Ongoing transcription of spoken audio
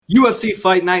UFC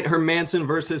Fight Night, Hermansson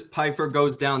versus Pyfer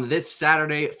goes down this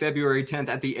Saturday, February 10th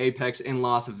at the Apex in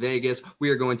Las Vegas. We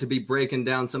are going to be breaking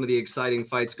down some of the exciting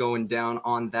fights going down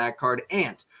on that card,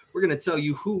 and we're going to tell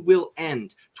you who will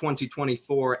end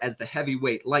 2024 as the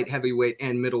heavyweight, light heavyweight,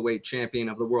 and middleweight champion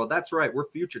of the world. That's right, we're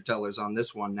future tellers on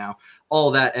this one now.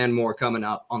 All that and more coming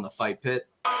up on the Fight Pit.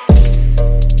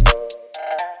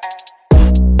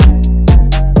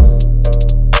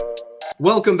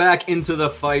 Welcome back into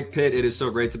the Fight Pit. It is so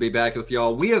great to be back with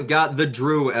y'all. We have got the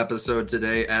Drew episode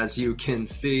today, as you can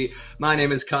see. My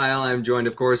name is Kyle. I'm joined,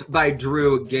 of course, by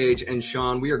Drew, Gage, and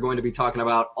Sean. We are going to be talking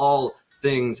about all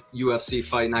things UFC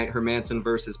Fight Night, Hermansson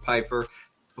versus Pyfer.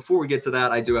 Before we get to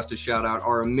that, I do have to shout out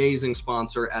our amazing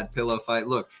sponsor at Pillow Fight.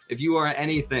 Look, if you are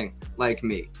anything like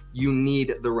me, you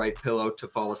need the right pillow to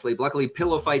fall asleep. Luckily,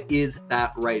 Pillow Fight is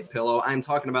that right pillow. I'm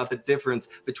talking about the difference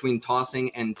between tossing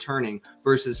and turning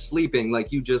versus sleeping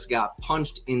like you just got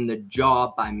punched in the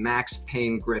jaw by Max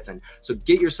Payne Griffin. So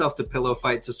get yourself to Pillow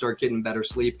Fight to start getting better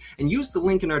sleep, and use the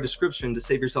link in our description to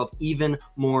save yourself even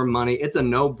more money. It's a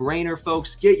no-brainer,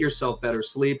 folks. Get yourself better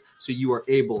sleep so you are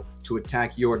able to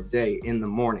attack your day in the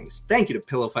mornings. Thank you to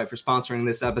Pillow Fight for sponsoring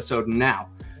this episode. Now,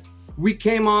 we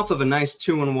came off of a nice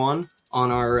 2-1 on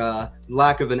our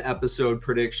lack of an episode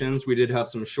predictions. We did have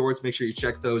some shorts. Make sure you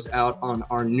check those out on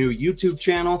our new YouTube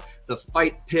channel, The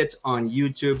Fight Pit on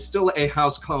YouTube. Still a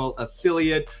House Call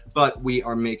affiliate, but we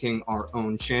are making our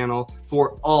own channel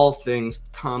for all things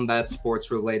combat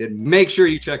sports related. Make sure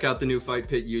you check out the new Fight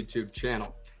Pit YouTube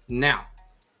channel. Now,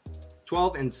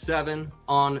 12-7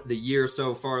 on the year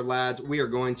so far, lads. We are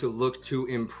going to look to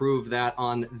improve that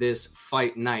on this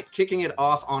fight night. Kicking it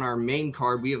off on our main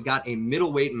card, we have got a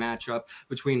middleweight matchup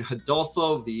between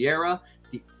Rodolfo Vieira,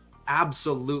 the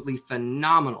absolutely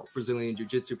phenomenal Brazilian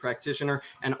Jiu-Jitsu practitioner,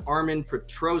 and Armen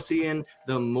Petrosyan,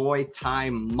 the Muay Thai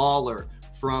mauler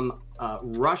from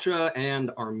Russia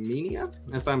and Armenia,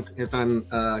 if I'm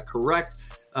correct.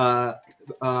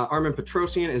 Armen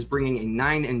Petrosyan is bringing a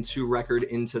 9-2 record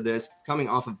into this, coming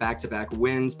off of back-to-back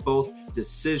wins, both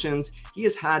decisions. He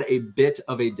has had a bit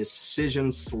of a decision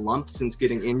slump since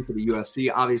getting into the UFC.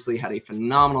 Obviously had a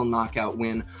phenomenal knockout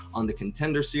win on the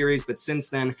Contender Series, but since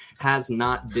then has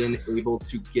not been able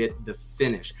to get the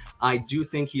finish. I do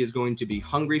think he is going to be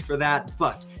hungry for that,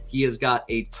 but he has got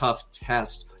a tough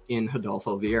test in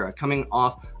Rodolfo Vieira, coming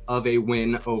off of a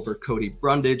win over Cody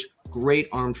Brundage. Great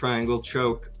arm triangle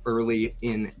choke early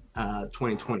in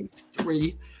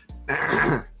 2023.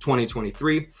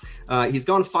 He's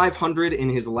gone 500 in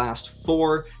his last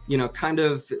four, kind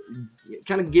of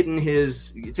taking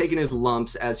his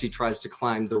lumps as he tries to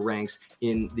climb the ranks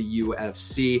in the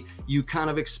UFC. You kind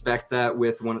of expect that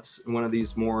with one of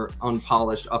these more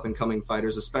unpolished up and coming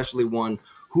fighters, especially one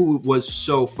who was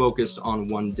so focused on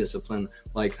one discipline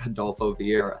like Rodolfo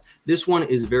Vieira. This one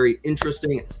is very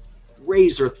interesting. It's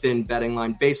razor thin betting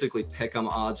line, basically pick 'em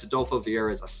odds. Rodolfo Vieira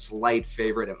is a slight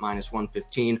favorite at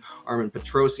 -115. Armen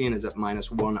Petrosyan is at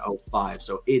 -105.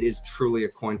 So it is truly a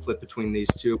coin flip between these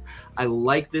two. I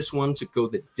like this one to go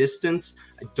the distance.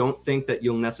 I don't think that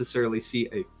you'll necessarily see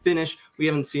a finish. We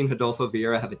haven't seen Rodolfo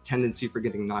Vieira have a tendency for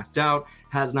getting knocked out,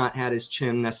 has not had his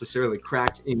chin necessarily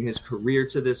cracked in his career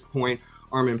to this point.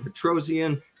 Armen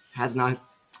Petrosyan has not,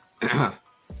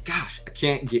 gosh, I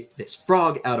can't get this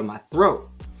frog out of my throat.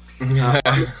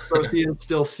 Petrosyan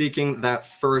still seeking that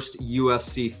first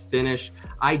UFC finish.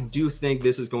 I do think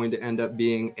this is going to end up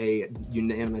being a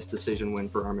unanimous decision win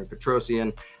for Armen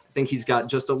Petrosyan. I think he's got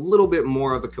just a little bit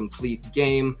more of a complete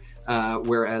game,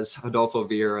 whereas Rodolfo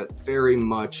Vieira very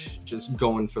much just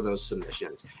going for those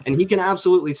submissions. And he can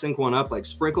absolutely sync one up, like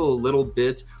sprinkle a little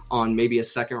bit on maybe a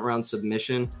second round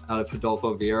submission out of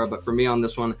Rodolfo Vieira. But for me on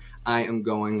this one, I am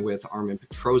going with Armen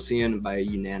Petrosyan by a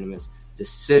unanimous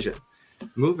decision.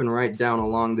 Moving right down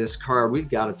along this card, we've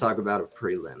got to talk about a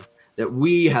prelim that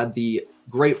we had the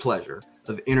great pleasure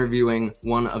of interviewing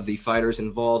one of the fighters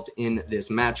involved in this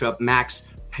matchup, Max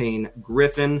Payne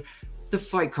Griffin. The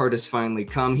fight card has finally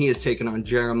come. He has taken on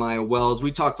Jeremiah Wells.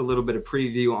 We talked a little bit of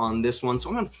preview on this one, so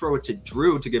I'm going to throw it to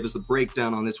Drew to give us the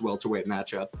breakdown on this welterweight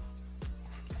matchup.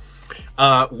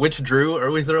 Which Drew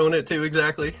are we throwing it to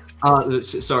exactly?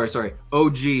 Sorry.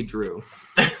 OG Drew.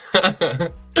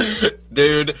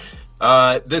 Dude,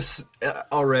 this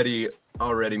already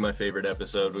my favorite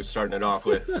episode. We're starting it off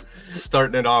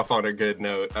on a good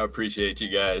note. I appreciate you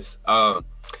guys.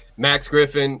 Max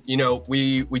Griffin,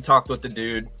 we talked with the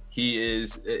dude.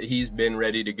 He's been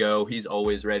ready to go. He's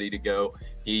always ready to go.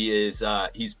 He's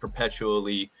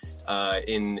perpetually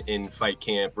in fight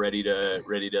camp, ready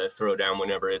to throw down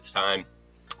whenever it's time.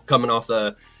 Coming off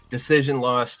the decision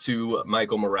loss to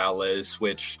Michael Morales,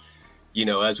 which,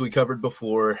 as we covered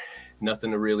before,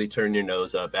 nothing to really turn your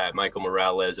nose up at. Michael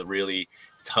Morales, a really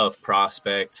tough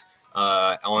prospect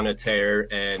on a tear,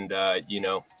 and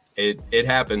it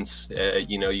happens.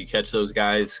 You catch those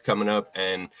guys coming up,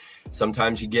 and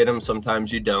sometimes you get them,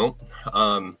 sometimes you don't.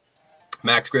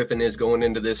 Max Griffin is going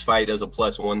into this fight as a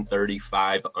plus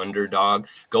 135 underdog,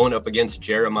 going up against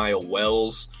Jeremiah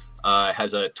Wells.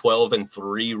 Has a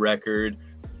 12-3 record,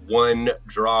 1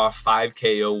 draw, 5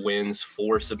 KO wins,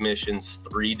 4 submissions,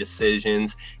 3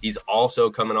 decisions. He's also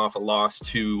coming off a loss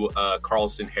to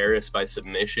Carlston Harris by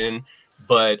submission.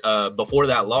 But before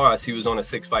that loss, he was on a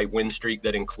 6-fight win streak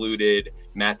that included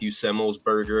Matthew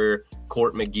Semmelsberger,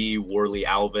 Court McGee, Worley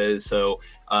Alves. So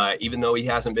even though he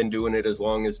hasn't been doing it as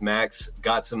long as Max,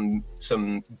 got some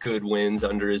good wins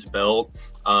under his belt,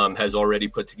 has already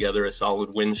put together a solid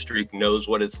win streak, knows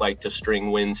what it's like to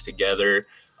string wins together.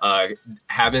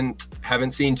 Haven't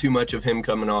seen too much of him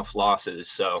coming off losses,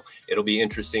 so it'll be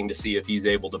interesting to see if he's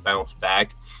able to bounce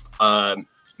back.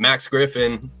 Max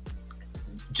Griffin,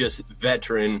 just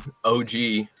veteran OG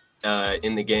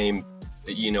in the game.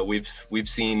 We've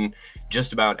seen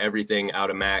just about everything out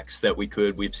of Max that we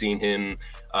could. We've seen him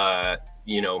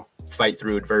fight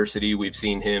through adversity. We've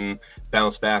seen him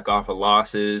bounce back off of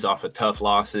tough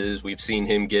losses. We've seen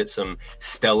him get some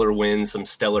stellar wins, some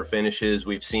stellar finishes.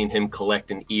 We've seen him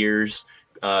collecting ears,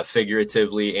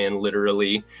 figuratively and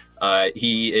literally.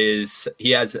 He's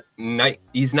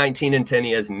 19-10.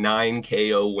 He has 9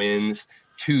 KO wins,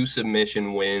 2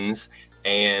 submission wins,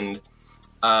 and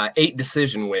 8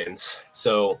 decision wins.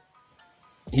 So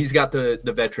he's got the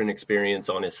veteran experience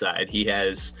on his side. He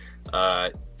has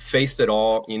faced it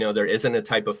all. There isn't a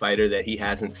type of fighter that he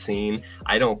hasn't seen.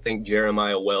 I don't think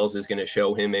Jeremiah Wells is going to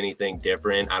show him anything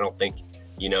different. I don't think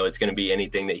it's going to be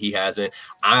anything that he hasn't.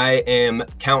 I am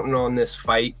counting on this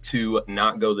fight to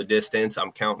not go the distance.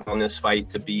 I'm counting on this fight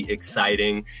to be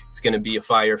exciting. It's going to be a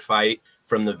fire fight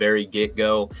from the very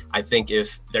get-go. I think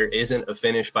if there isn't a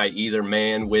finish by either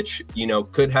man, which,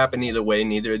 could happen either way,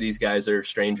 neither of these guys are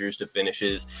strangers to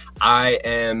finishes, I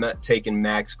am taking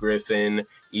Max Griffin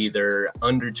either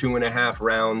under 2.5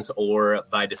 rounds or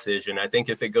by decision. I think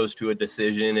if it goes to a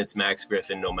decision, it's Max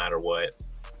Griffin no matter what.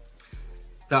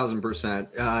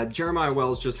 1000%. Jeremiah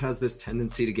Wells just has this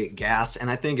tendency to get gassed, and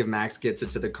I think if Max gets it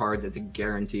to the cards, it's a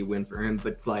guarantee win for him.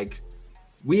 But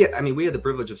we had the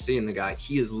privilege of seeing the guy.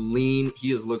 He is lean.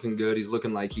 He is looking good. He's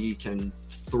looking like he can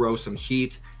throw some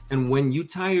heat. And when you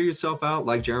tire yourself out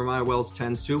like Jeremiah Wells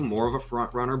tends to, more of a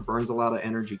front runner, burns a lot of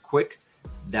energy quick,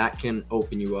 that can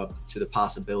open you up to the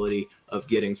possibility of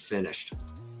getting finished.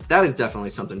 That is definitely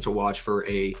something to watch for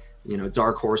a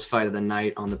dark horse fight of the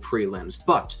night on the prelims.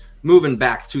 But moving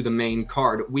back to the main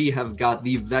card, we have got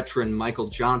the veteran Michael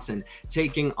Johnson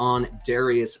taking on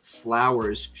Darius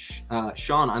Flowers.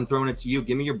 Sean, I'm throwing it to you.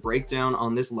 Give me your breakdown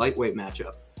on this lightweight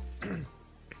matchup.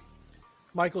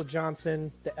 Michael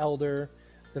Johnson, the elder,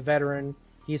 the veteran,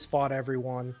 he's fought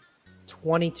everyone.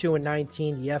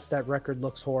 22-19. Yes, that record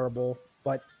looks horrible,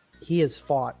 but he has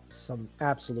fought some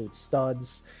absolute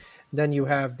studs. Then you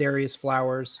have Darius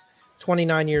Flowers,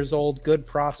 29 years old, good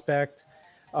prospect.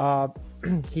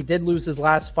 He did lose his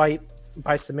last fight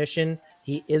by submission.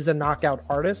 He is a knockout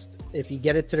artist. If you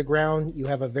get it to the ground, you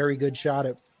have a very good shot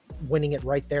at winning it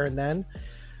right there and then.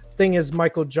 Thing is,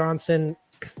 Michael Johnson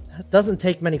doesn't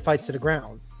take many fights to the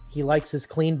ground. He likes his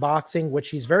clean boxing, which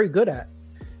he's very good at,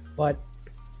 but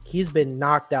he's been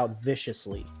knocked out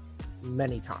viciously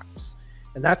many times.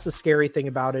 And that's the scary thing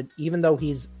about it. Even though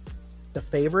he's the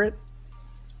favorite,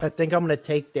 I think I'm going to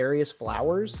take Darius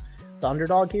Flowers, the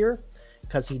underdog here,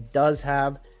 because he does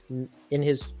have, in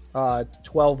his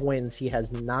 12 wins, he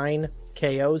has 9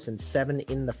 KOs and 7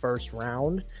 in the first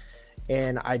round.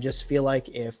 And I just feel like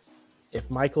if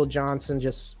Michael Johnson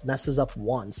just messes up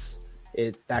once,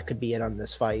 that could be it on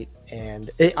this fight.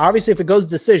 And obviously, if it goes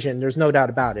decision, there's no doubt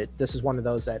about it. This is one of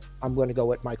those that I'm going to go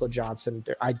with Michael Johnson.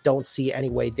 I don't see any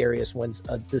way Darius wins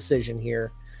a decision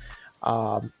here,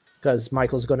 because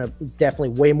Michael's going to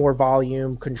definitely way more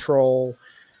volume, control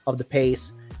of the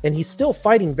pace. And he's still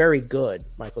fighting very good,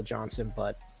 Michael Johnson,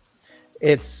 but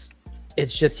it's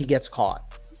just he gets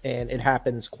caught, and it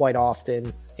happens quite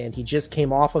often. And he just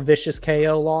came off a vicious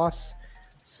KO loss.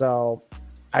 So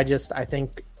I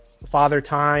think Father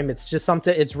Time, it's just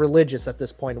something, it's religious at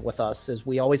this point with us, is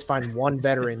we always find one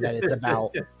veteran that it's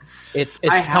about. It's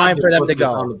time for them to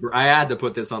go. I had to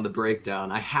put this on the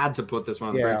breakdown. I had to put this one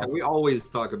on the breakdown. We always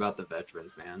talk about the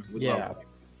veterans, man.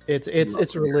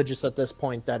 It's religious at this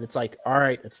point, that it's like, all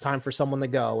right, it's time for someone to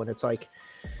go. And it's like,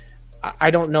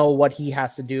 I don't know what he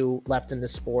has to do left in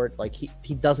this sport. Like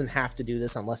he doesn't have to do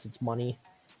this unless it's money.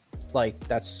 Like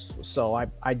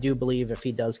I do believe if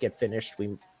he does get finished,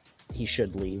 he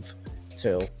should leave.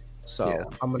 too. So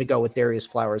I'm going to go with Darius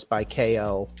Flowers by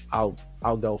KO.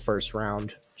 I'll go first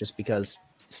round just because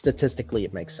statistically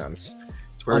it makes sense.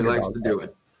 It's where he likes to do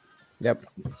it. Yep.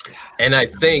 And I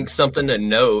think something to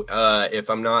note, if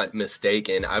I'm not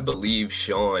mistaken, I believe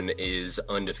Sean is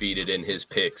undefeated in his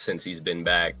picks since he's been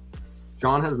back.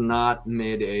 Sean has not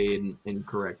made an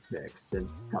incorrect pick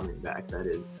since coming back. That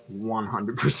is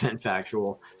 100%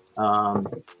 factual.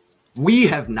 We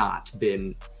have not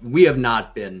been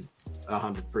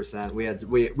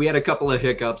 100%. We had a couple of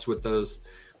hiccups with those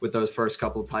first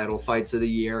couple title fights of the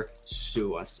year.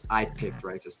 Sue us. I picked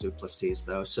Dricus Du Plessis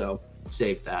though, so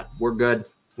save that. We're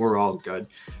good. We're all good.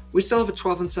 We still have a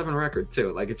 12-7 record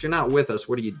too. Like, if you're not with us,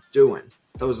 what are you doing?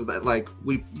 Those are that, like,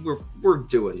 we're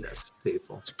doing this,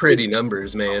 people. It's pretty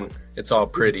numbers, man. It's all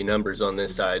pretty numbers on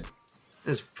this side.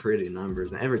 It's pretty numbers.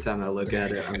 Every time I look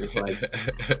at it, I'm just like,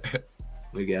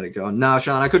 we got it going. No,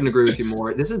 Sean, I couldn't agree with you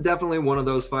more. This is definitely one of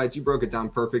those fights. You broke it down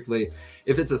perfectly.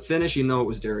 If it's a finish, you know it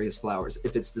was Darius Flowers.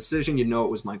 If it's decision, you know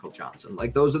it was Michael Johnson.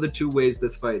 Like, those are the two ways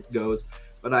this fight goes,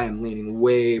 but I am leaning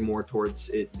way more towards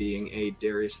it being a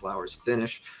Darius Flowers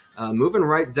finish. Moving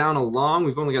right down along,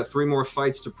 we've only got 3 more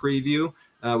fights to preview.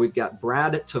 We've got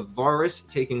Brad Tavares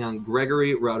taking on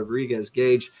Gregory Rodriguez.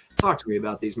 Gage, talk to me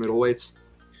about these middleweights.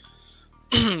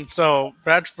 So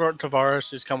Brad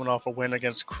Tavares is coming off a win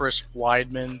against Chris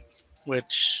Weidman,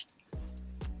 which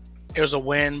it was a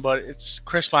win, but it's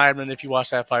Chris Weidman, if you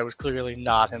watch that fight, was clearly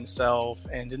not himself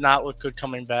and did not look good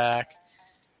coming back,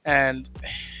 and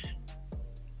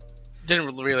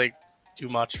didn't really do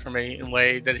much for me in a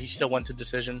way that he still went to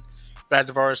decision. Brad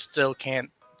Tavares still can't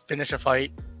finish a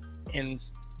fight in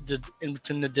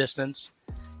the distance,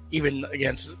 even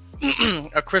against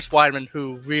a Chris Weidman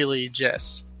who really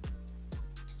just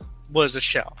was a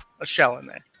shell in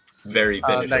there. Very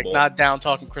finishable. Not down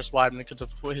talking Chris Weidman because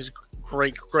of his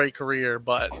great career,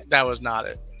 but that was not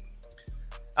it.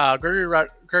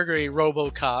 Gregory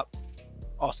RoboCop,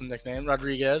 awesome nickname,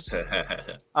 Rodriguez,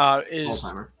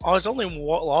 has only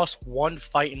lost one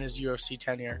fight in his UFC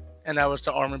tenure, and that was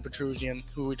to Armin Petrosian,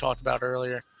 who we talked about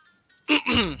earlier.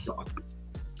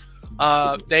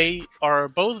 They are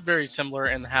both very similar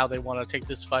in how they want to take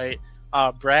this fight.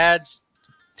 Brad's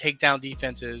takedown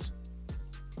defense is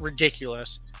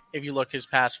ridiculous. If you look his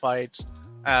past fights,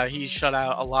 he's shut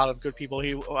out a lot of good people.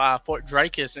 He fought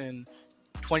Dricus in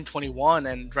 2021,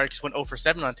 and Dricus went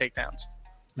 0-for-7 on takedowns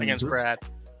against Brad.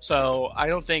 So I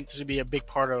don't think this would be a big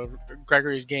part of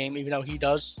Gregory's game, even though he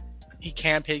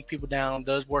can take people down,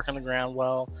 does work on the ground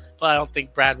well, but I don't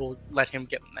think Brad will let him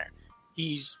get in there.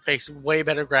 He's faced way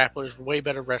better grapplers, way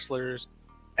better wrestlers,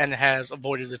 and has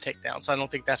avoided the takedown. So I don't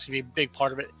think that's going to be a big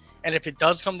part of it. And if it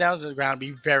does come down to the ground, I'd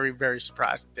be very, very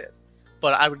surprised it did.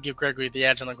 But I would give Gregory the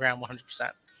edge on the ground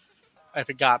 100% if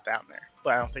it got down there.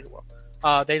 But I don't think it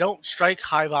will. They don't strike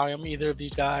high volume, either of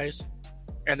these guys.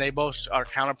 And they both are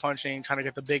counterpunching, trying to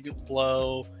get the big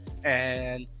blow,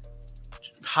 and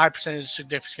high percentage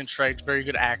significant strikes, very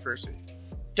good accuracy.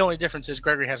 The only difference is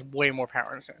Gregory has way more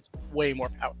power in his hands. Way more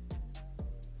power.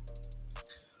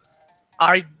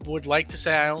 I would like to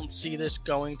say I don't see this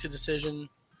going to decision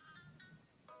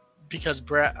because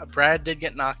Brad did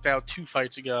get knocked out 2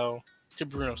 fights ago to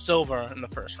Bruno Silva in the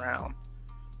first round.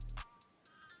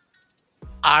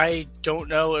 I don't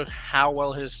know how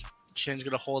well his chin's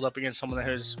going to hold up against someone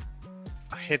that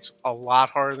hits a lot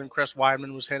harder than Chris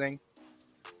Weidman was hitting.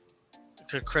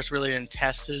 Because Chris really didn't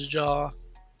test his jaw.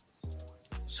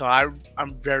 So I'm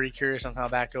very curious on how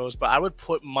that goes. But I would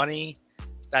put money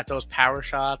that those power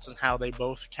shots and how they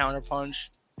both counterpunch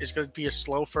is going to be a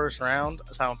slow first round.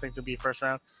 So I don't think it'll be a first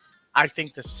round. I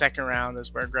think the second round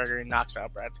is where Gregory knocks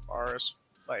out Brad Tavares.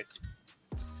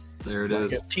 There it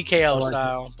is. TKO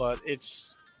style, but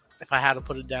it's, if I had to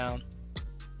put it down.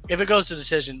 If it goes to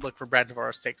decision, look for Brad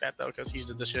Tavares to take that, though, because he's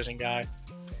a decision guy.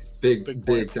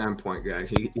 Big time point guy.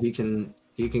 He can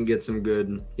get some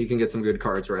good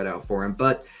cards right out for him,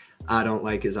 but I don't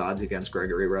like his odds against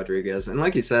Gregory Rodriguez. And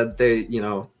like you said, they,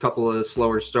 a couple of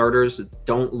slower starters.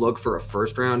 Don't look for a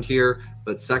first round here,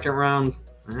 but second round,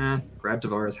 Brad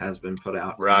Tavares has been put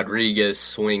out. Rodriguez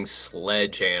swings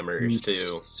sledgehammers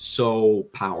too. So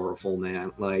powerful,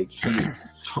 man. Like, he's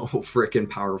so freaking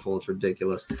powerful. It's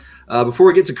ridiculous. Before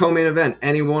we get to co-main event,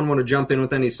 anyone want to jump in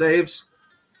with any saves?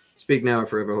 Speak now or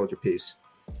forever hold your peace.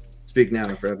 Speak now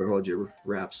or forever hold your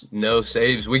raps. No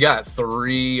saves. We got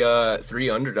three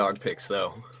underdog picks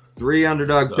though. 3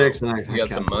 underdog picks. And we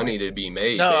got some money to be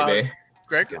made, baby.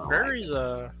 Gregory's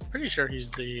pretty sure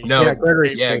he's the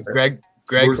Gregory's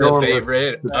Greg's the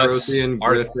favorite. Petrosian,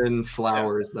 Griffin,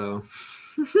 Flowers, though.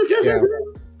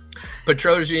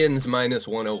 Petrosian's minus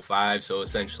 105, so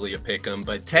essentially a pick 'em,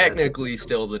 but technically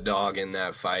still the dog in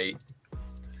that fight.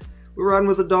 We're riding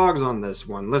with the dogs on this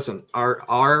one. Listen,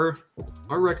 our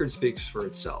record speaks for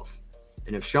itself.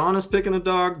 And if Sean is picking a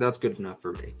dog, that's good enough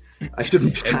for me. I'm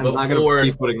not going to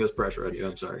keep putting this pressure on you.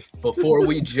 I'm sorry. Before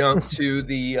we jump to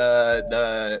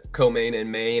the co-main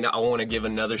and main, I want to give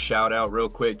another shout out real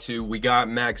quick too. We got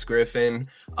Max Griffin.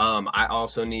 I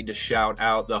also need to shout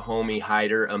out the homie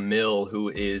Hyder Emil, who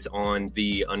is on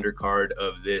the undercard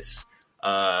of this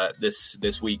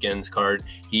weekend's card.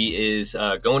 He is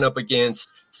going up against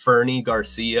Fernie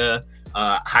Garcia.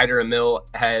 Hyder Emil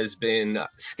has been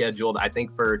scheduled, I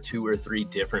think, for 2 or 3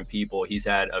 different people. He's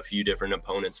had a few different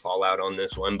opponents fall out on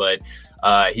this one, but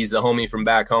he's the homie from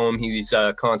back home. He's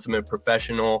a consummate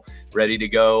professional, ready to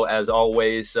go as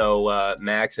always. So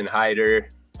Max and Hyder,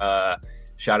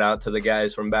 shout out to the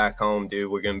guys from back home, dude.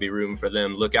 We're going to be rooting for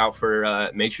them. Look out for,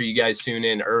 make sure you guys tune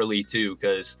in early too,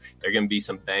 because they're going to be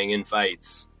some banging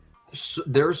fights.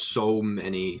 There's so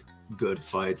many good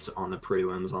fights on the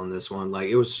prelims on this one. Like,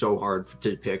 it was so hard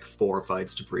to pick 4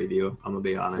 fights to preview, I'm gonna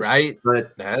be honest, right?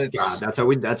 But that's how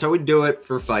we do it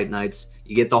for fight nights.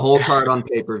 You get the whole card on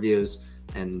pay-per-views,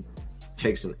 and it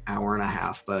takes an hour and a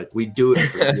half, but we do it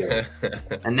for you.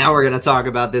 And now we're gonna talk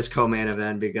about this co-main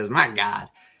event, because my God,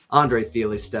 Andre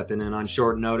Fili stepping in on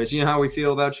short notice. You know how we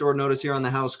feel about short notice here on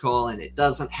the house call, and it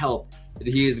doesn't help that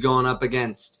he is going up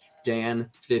against Dan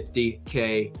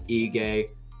 50K Ige.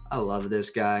 I love this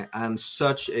guy. I'm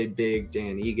such a big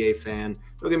Dan Ige fan.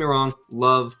 Don't get me wrong,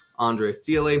 love Andre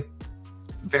Fili.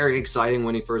 Very exciting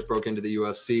when he first broke into the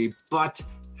UFC, but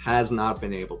has not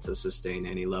been able to sustain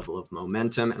any level of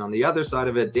momentum. And on the other side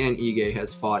of it, Dan Ige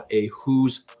has fought a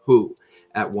who's who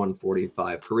at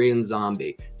 145. Korean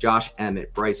Zombie, Josh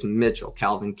Emmett, Bryce Mitchell,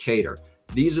 Calvin Kattar.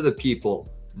 These are the people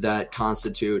that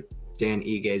constitute Dan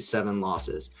Ige's 7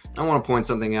 losses. I want to point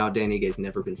something out. Dan Ige's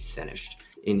never been finished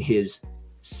in his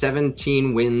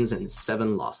 17 wins and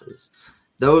 7 losses.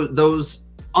 Those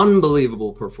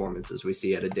unbelievable performances we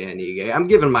see out of Dan Ige. I'm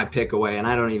giving my pick away, and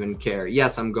I don't even care.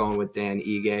 Yes, I'm going with Dan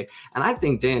Ige, and I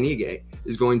think Dan Ige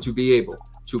is going to be able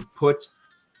to put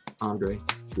Andre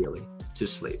Fili to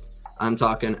sleep. I'm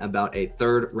talking about a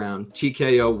 3rd round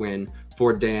TKO win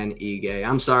for Dan Ige.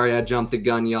 I'm sorry I jumped the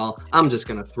gun, y'all. I'm just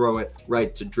going to throw it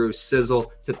right to Drew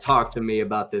Sizzle to talk to me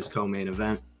about this co-main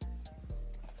event.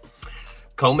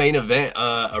 Co-main event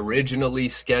originally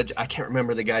scheduled. I can't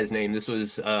remember the guy's name. This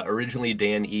was originally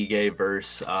Dan Ige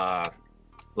versus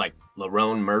like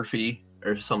Lerone Murphy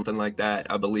or something like that,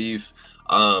 I believe.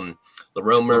 Lerone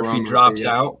Murphy drops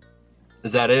out.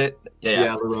 Is that it?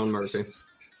 Yeah, Lerone Murphy.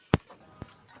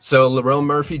 So Lerone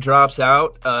Murphy drops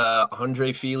out.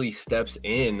 Andre Fili steps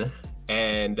in,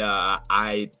 and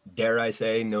I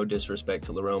say, no disrespect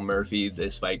to Lerone Murphy,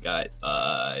 this fight got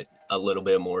a little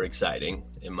bit more exciting,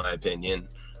 in my opinion.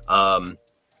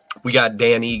 We got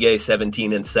Dan Ige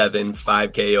 17-7,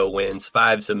 5 KO wins,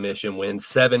 5 submission wins,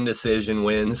 7 decision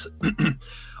wins.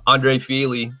 Andre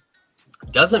Fili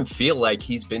doesn't feel like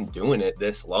he's been doing it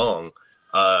this long,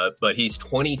 but he's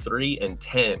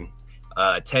 23-10,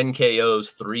 10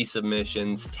 KOs, 3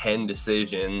 submissions, 10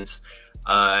 decisions.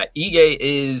 Ige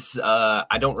is,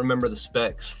 I don't remember the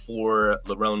specs for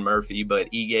Lerone Murphy,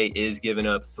 but Ige is giving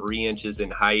up 3 inches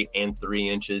in height and 3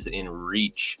 inches in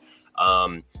reach.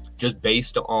 Just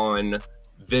based on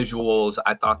visuals,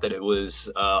 I thought that it was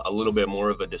a little bit more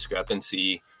of a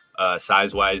discrepancy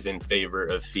size-wise in favor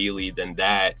of Fili than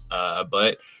that.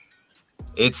 But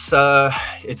it's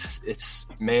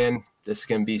man, this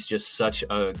can be just such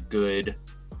a good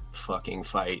fucking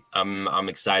fight. I'm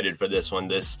excited for this one.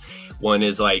 This one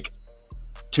is like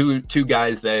two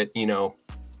guys that, you know,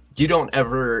 you don't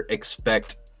ever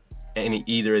expect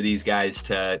either of these guys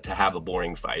to have a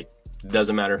boring fight. It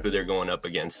doesn't matter who they're going up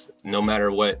against. No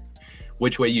matter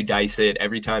which way you dice it,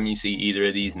 every time you see either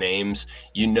of these names,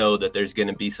 you know that there's going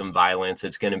to be some violence.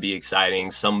 It's going to be exciting.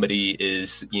 Somebody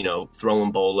is, you know,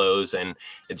 throwing bolos, and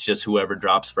it's just whoever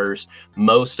drops first.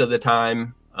 Most of the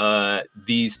time,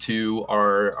 these two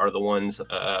are the ones,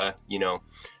 you know,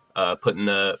 putting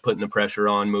the pressure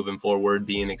on, moving forward,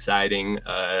 being exciting,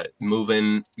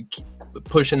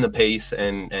 pushing the pace,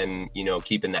 and you know,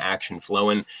 keeping the action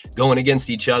flowing. Going against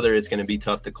each other, it's going to be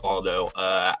tough to call, though.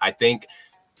 I think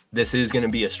this is going to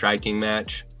be a striking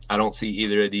match. I don't see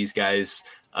either of these guys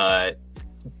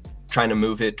trying to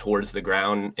move it towards the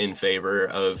ground in favor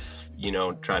of, you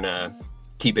know, trying to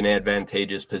keep an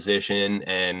advantageous position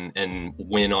and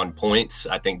win on points.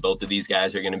 I think both of these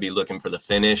guys are going to be looking for the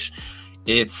finish.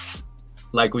 It's,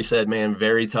 like we said, man,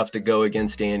 very tough to go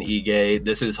against Dan Ige.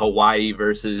 This is Hawaii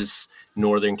versus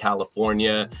Northern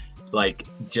California. like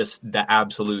just the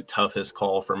absolute toughest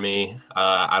call for me.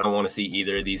 I don't want to see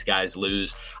either of these guys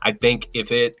lose. I think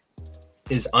if it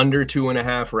is under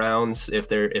 2.5 rounds, if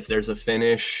there's a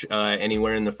finish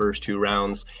anywhere in the first 2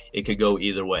 rounds, it could go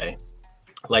either way.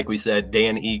 Like we said,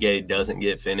 Dan Ige doesn't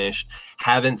get finished.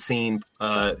 Haven't seen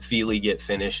Fili get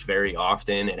finished very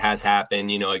often. It has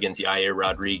happened, against Yair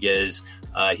Rodriguez.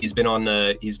 He's been on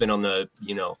the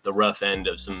the rough end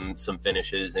of some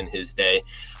finishes in his day.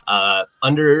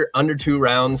 Under 2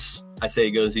 rounds, I say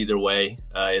it goes either way.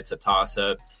 It's a toss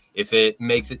up. If it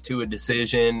makes it to a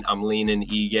decision, I'm leaning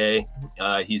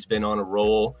Ige. He's been on a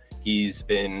roll. He's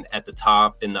been at the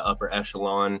top in the upper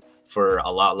echelon for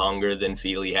a lot longer than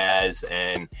Fili has,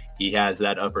 and he has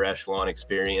that upper echelon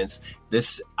experience.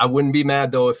 I wouldn't be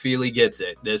mad though if Fili gets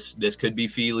it. This could be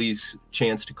Fili's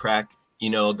chance to crack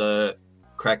the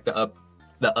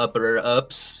upper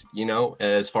ups,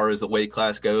 as far as the weight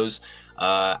class goes.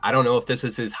 I don't know if this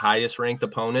is his highest ranked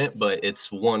opponent, but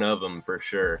it's one of them for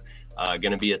sure.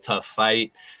 Going to be a tough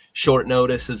fight. Short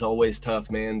notice is always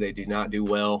tough, man. They do not do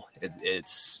well.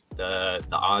 It's the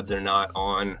odds are not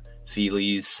on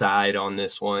Fili's side on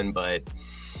this one, but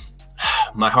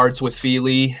my heart's with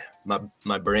Fili.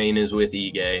 My brain is with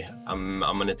Ige. I'm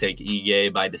going to take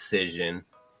Ige by decision.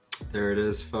 There it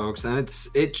is, folks. And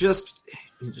it just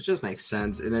makes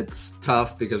sense. And it's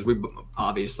tough because we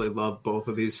obviously love both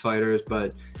of these fighters,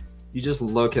 but you just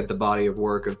look at the body of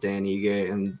work of Dan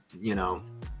Ige and,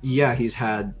 he's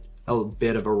had a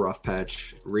bit of a rough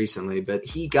patch recently, but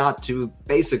he got to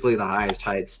basically the highest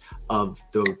heights of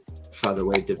the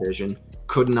featherweight division.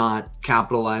 Could not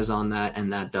capitalize on that,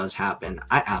 and that does happen.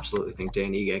 I absolutely think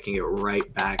Dan Ige can get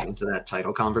right back into that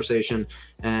title conversation,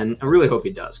 and I really hope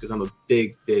he does because I'm a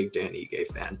big Dan Ige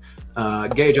fan.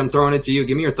 Gage, I'm throwing it to you.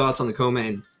 Give me your thoughts on the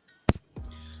co-main.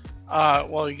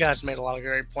 Well, you guys made a lot of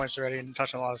great points already and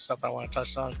touched on a lot of stuff I want to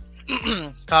touch on.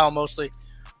 Kyle, mostly.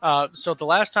 So the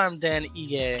last time Dan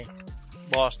Ige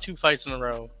lost 2 fights in a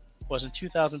row was in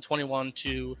 2021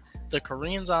 to the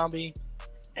Korean Zombie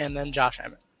and then Josh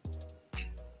Emmett.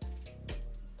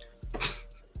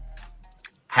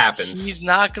 Happens. He's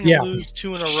not going to lose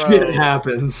 2 in a row. Shit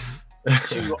happens.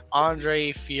 To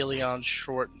Andre Fili on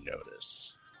short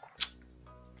notice.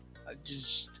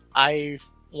 I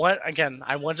went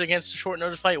against a short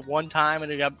notice fight one time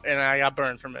and I got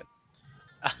burned from it.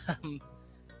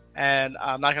 And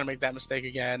I'm not going to make that mistake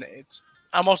again.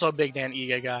 I'm also a big Dan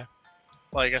Ige guy,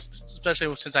 like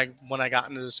especially since when I got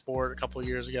into the sport a couple of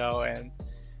years ago, and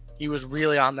he was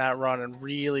really on that run and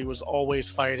really was always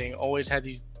fighting, always had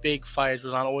these big fights,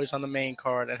 was always on the main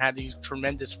card, and had these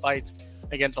tremendous fights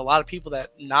against a lot of people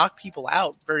that knocked people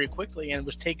out very quickly and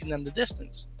was taking them the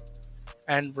distance,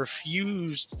 and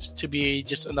refused to be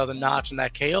just another notch in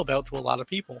that KO belt to a lot of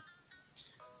people.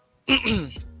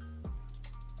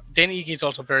 Danny Ige is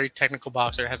also a very technical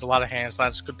boxer, has a lot of hands,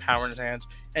 lots of good power in his hands,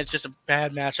 and it's just a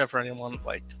bad matchup for anyone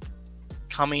like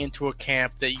coming into a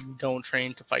camp that you don't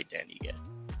train to fight Danny Ige.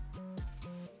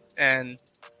 And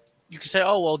you can say,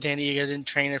 oh, well, Danny Ige didn't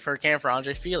train it for a camp for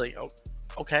Andre Fili. Oh,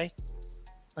 okay.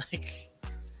 Like,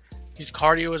 his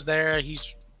cardio is there.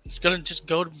 He's going to just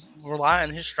rely on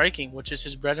his striking, which is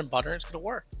his bread and butter. It's going to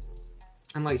work.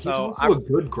 And, he's also a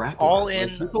good grappler. All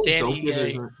in Danny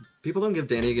Ige. People don't give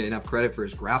Danny Ige enough credit for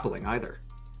his grappling either.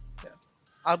 Yeah.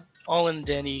 I'm all in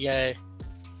Danny Ige.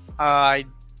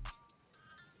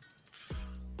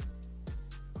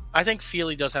 I think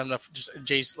Fili does have enough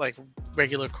just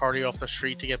regular cardio off the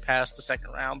street to get past the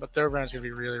second round, but third round's going to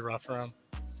be really rough for him.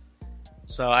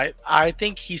 So I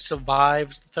think he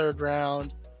survives the third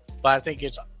round, but I think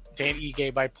it's Dan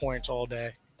Ige by points all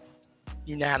day.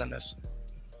 Unanimous.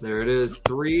 There it is.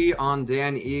 3 on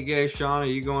Dan Ige. Sean, are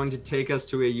you going to take us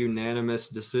to a unanimous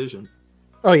decision?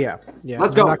 Oh, yeah.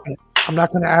 Let's go. I'm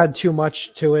not going to add too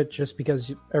much to it just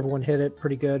because everyone hit it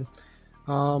pretty good.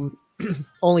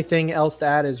 Only thing else to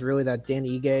add is really that Dan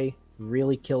Ige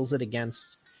really kills it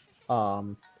against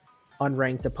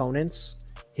unranked opponents.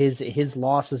 His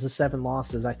losses, his 7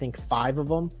 losses, I think 5 of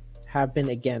them have been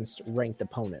against ranked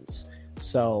opponents.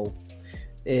 So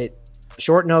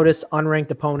short notice,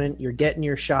 unranked opponent, you're getting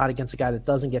your shot against a guy that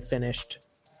doesn't get finished.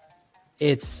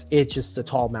 It's just a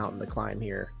tall mountain to climb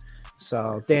here.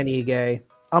 So Dan Ige,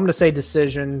 I'm going to say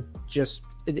decision. This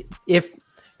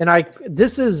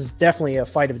is definitely a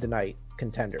fight of the night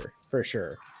contender for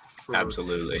sure.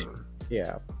 Absolutely.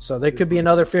 Yeah. So there could be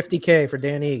another $50K for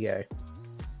Dan Ige.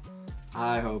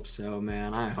 I hope so,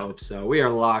 man. I hope so. We are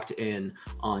locked in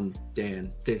on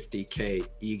Dan 50K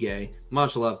Ige.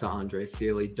 Much love to Andre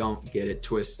Fili. Don't get it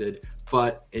twisted.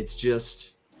 But it's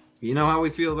just you know how we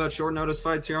feel about short notice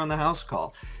fights here on the House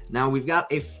Call. Now, we've got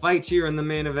a fight here in the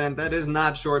main event that is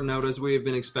not short notice. We have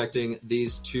been expecting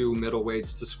these two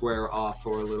middleweights to square off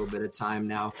for a little bit of time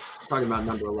now. We're talking about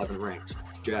number 11 ranked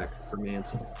Jack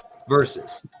Hermansson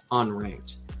versus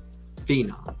unranked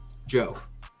phenom Joe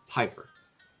Pyfer.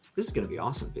 This is going to be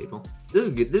awesome, people. This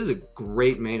is a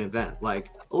great main event. Like,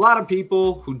 a lot of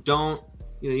people who don't,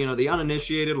 the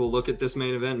uninitiated will look at this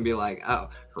main event and be like, oh,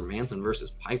 Hermansson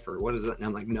versus Pyfer, what is that? And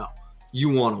I'm like, no, you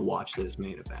want to watch this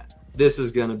main event. This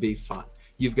is going to be fun.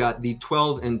 You've got the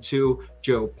 12-2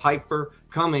 Joe Pyfer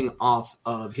coming off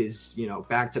of his,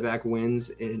 back-to-back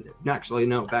wins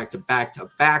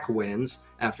back-to-back wins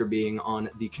after being on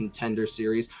the Contender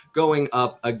Series, going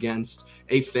up against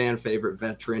a fan favorite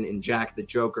veteran in Jack the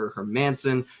Joker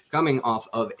Hermansson, coming off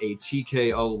of a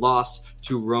TKO loss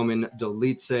to Roman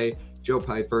Dolidze. Joe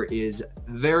Pyfer is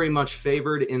very much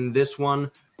favored in this one,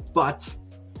 but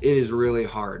it is really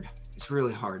hard. It's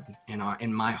really hard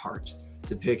in my heart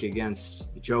to pick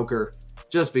against the Joker,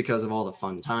 just because of all the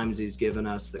fun times he's given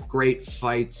us, the great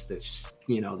fights, the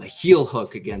heel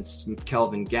hook against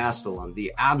Kelvin Gastelum,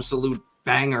 the absolute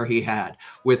banger he had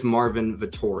with Marvin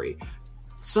Vettori.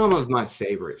 Some of my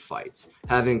favorite fights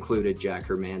have included Jack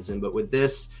Hermansson, but with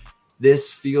this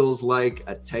feels like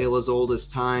a tale as old as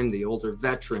time, the older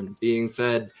veteran being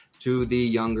fed to the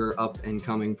younger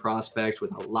up-and-coming prospect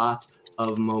with a lot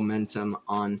of momentum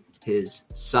on his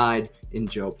side in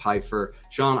Joe Pyfer.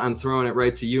 Sean, I'm throwing it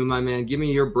right to you, my man. Give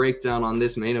me your breakdown on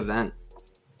this main event.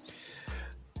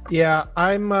 Yeah,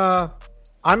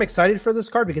 I'm excited for this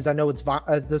card because I know it's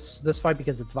this fight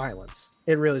because it's violence.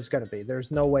 It really is going to be. There's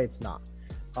no way it's not.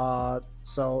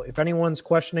 So if anyone's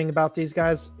questioning about these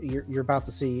guys, you're about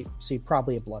to see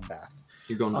probably a bloodbath.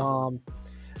 You're going on.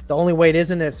 The only way it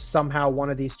isn't if somehow one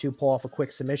of these two pull off a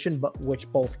quick submission, but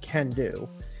which both can do.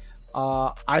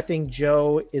 I think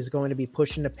Joe is going to be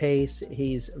pushing the pace.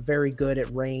 He's very good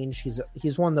at range.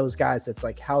 He's one of those guys that's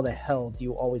like, how the hell do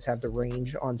you always have the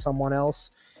range on someone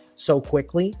else so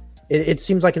quickly? It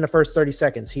seems like in the first 30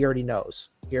 seconds, he already knows.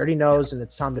 And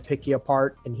it's time to pick you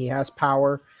apart, and he has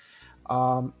power.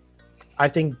 I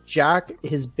think Jack,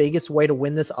 his biggest way to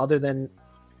win this other than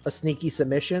a sneaky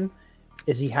submission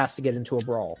is he has to get into a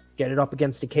brawl. Get it up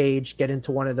against the cage, get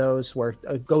into one of those where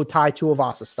go Tai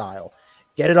Tuivasa style.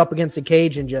 Get it up against the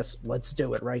cage and just let's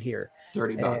do it right here.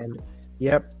 Dirty and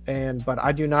yep. But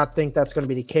I do not think that's going to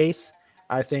be the case.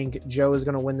 I think Joe is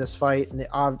going to win this fight, and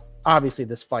obviously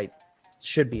this fight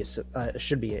should be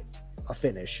a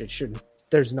finish. It shouldn't.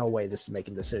 There's no way this is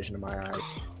making a decision in my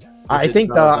eyes. I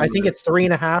think it's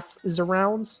 3.5 is the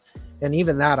rounds, and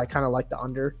even that I kind of like the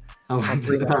under. On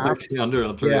 3.5. The under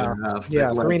on 3.5. Yeah,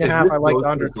 3.5. I like the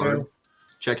under too.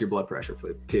 Check your blood pressure,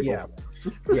 please, people.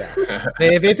 Yeah.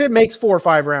 If it makes 4 or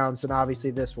 5 rounds, then obviously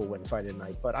this will win Fight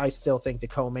Night. But I still think the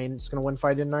co-main is going to win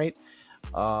Fight Night.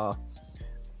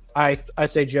 I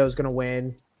say Joe's going to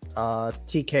win.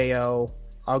 TKO.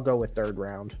 I'll go with 3rd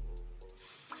round.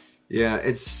 Yeah,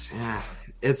 it's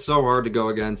so hard to go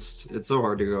against. It's so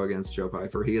hard to go against Joe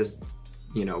Pyfer. He has,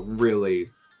 really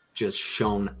just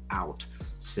shown out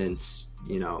since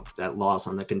that loss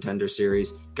on the Contender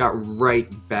Series. Got right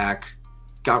back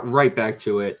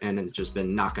to it, and it's just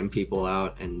been knocking people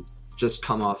out and just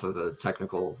come off of a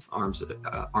technical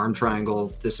arm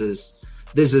triangle. This is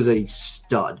a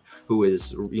stud who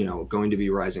is, going to be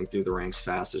rising through the ranks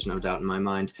fast. There's no doubt in my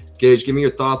mind. Gage, give me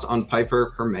your thoughts on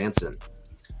Pyfer Hermansson.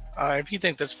 If you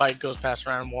think this fight goes past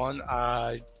round 1,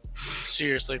 I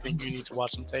seriously think you need to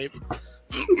watch some tape.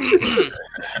 And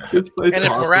if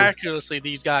miraculously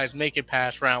these guys make it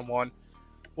past round 1,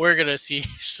 we're going to see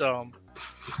some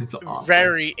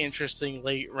very interesting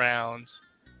late rounds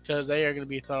because they are going to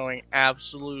be throwing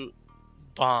absolute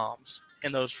bombs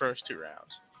in those first 2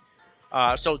 rounds.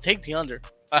 So take the under.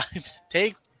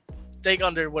 Take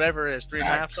under whatever it is.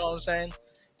 3.5 is all I'm saying.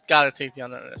 Got to take the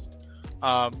under on this.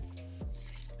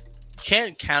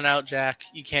 Can't count out Jack.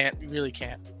 You really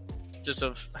can't. Just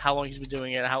of how long he's been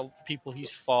doing it, how people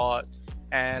he's fought,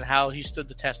 and how he stood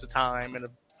the test of time in a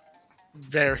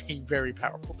very, very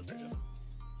powerful division.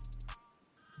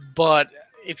 But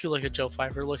if you look at Joe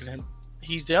Pyfer, look at him.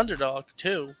 He's the underdog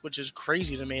too, which is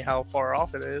crazy to me how far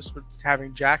off it is. With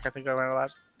having Jack, I think I went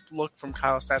last look from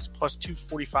Kyle Stats plus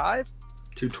 245.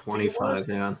 225,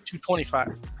 yeah.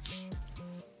 225.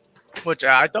 Which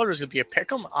I thought it was going to be a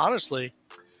pick'em, honestly.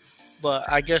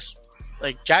 But I guess,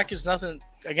 Jack is nothing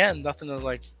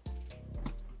to,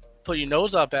 put your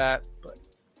nose up at. But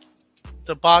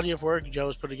the body of work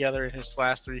Joe's put together in his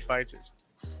last 3 fights is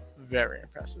very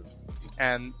impressive.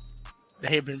 And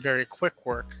they have been very quick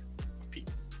work.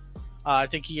 I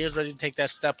think he is ready to take that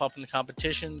step up in the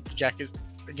competition. Jack is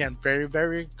again, very,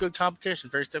 very good competition,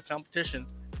 very stiff competition.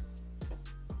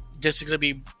 This is going to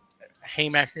be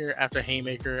haymaker after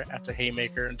haymaker after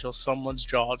haymaker until someone's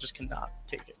jaw just cannot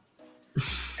take it.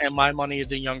 And my money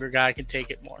is a younger guy can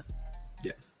take it more.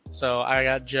 Yeah. So I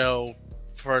got Joe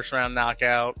first round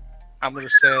knockout. I'm going to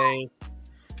say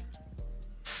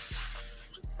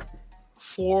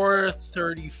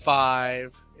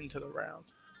 4:35 into the round.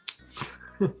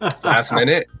 Last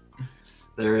minute.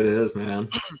 There it is, man.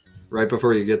 Right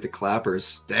before you get the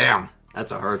clappers. Damn,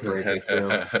 that's a heartbreaker too.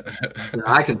 Yeah,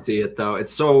 I can see it though.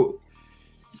 It's so.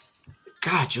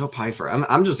 God, Joe Pyfer.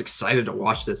 I'm just excited to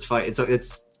watch this fight. It's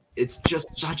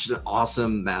just such an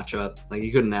awesome matchup. Like,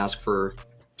 you couldn't ask for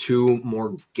two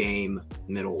more game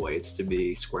middleweights to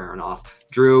be squaring off.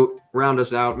 Drew, round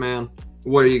us out, man.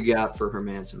 What do you got for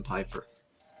Hermansson Pyfer?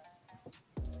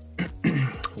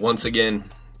 Once again,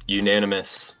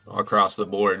 unanimous across the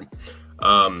board.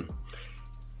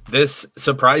 This,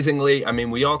 surprisingly, I mean,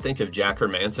 we all think of Jack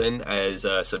Hermansson as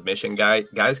a submission guy.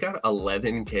 Guy's got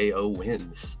 11 KO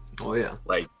wins. Oh yeah.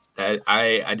 Like,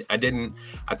 I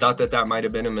thought that might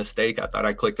have been a mistake. I thought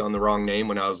I clicked on the wrong name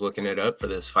when I was looking it up for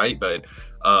this fight, but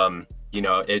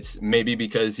it's maybe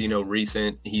because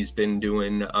recent he's been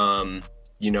doing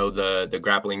the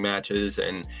grappling matches,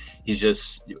 and he's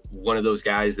just one of those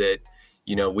guys that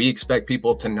we expect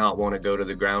people to not want to go to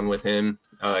the ground with him.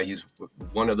 He's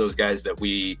one of those guys that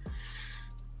we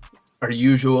are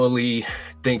usually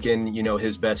thinking,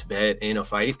 his best bet in a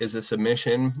fight is a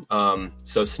submission.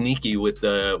 So sneaky with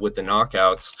the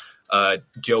knockouts.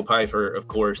 Joe Pyfer, of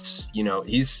course,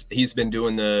 he's been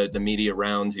doing the media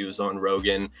rounds. He was on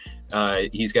Rogan.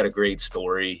 He's got a great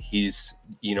story. He's,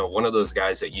 one of those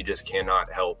guys that you just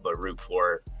cannot help but root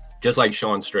for. Just like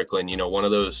Sean Strickland, one of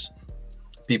those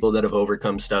people that have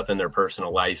overcome stuff in their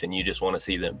personal life, and you just want to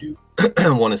see them do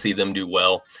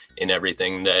well in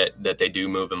everything that they do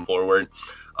moving forward.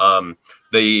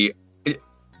 The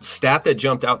stat that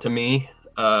jumped out to me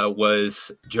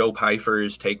was Joe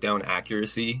Pyfer's takedown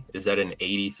accuracy is at an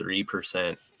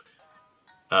 83%,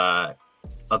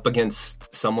 up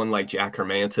against someone like Jack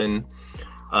Hermansson.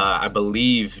 I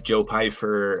believe Joe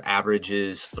Pyfer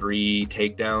averages 3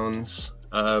 takedowns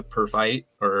per fight,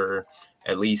 or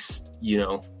at least,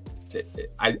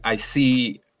 I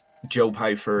see Joe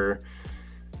Pyfer,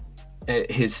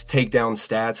 his takedown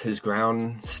stats, his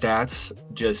ground stats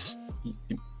just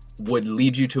would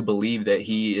lead you to believe that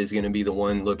he is going to be the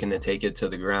one looking to take it to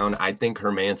the ground. I think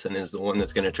Hermansson is the one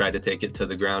that's going to try to take it to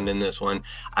the ground in this one.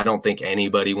 I don't think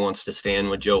anybody wants to stand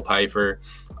with Joe Pyfer.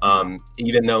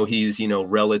 Even though he's,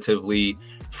 relatively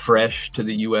fresh to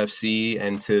the UFC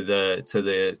and to the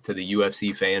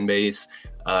UFC fan base,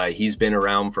 he's been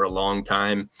around for a long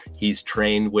time. He's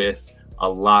trained with a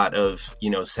lot of,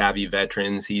 savvy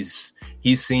veterans. He's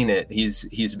seen it.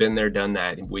 He's been there, done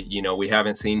that. We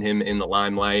haven't seen him in the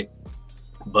limelight,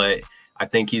 but I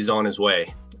think he's on his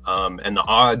way. And the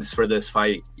odds for this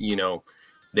fight,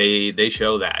 they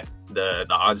show that the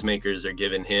odds makers are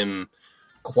giving him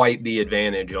quite the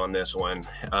advantage on this one.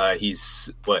 He's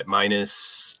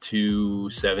minus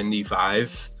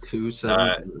 275.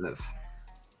 275.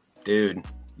 Dude,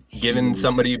 giving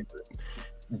somebody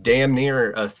damn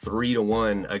near a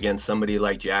 3-1 against somebody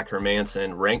like Jack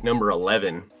Hermansson, ranked number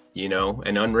 11, an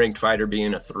unranked fighter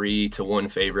being a 3-1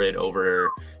 favorite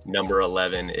over number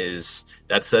 11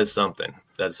 that says something.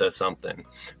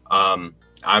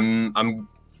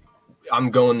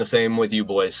 I'm going the same with you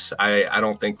boys. I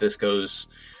don't think this goes.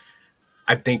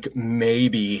 I think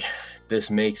maybe this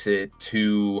makes it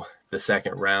to the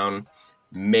second round.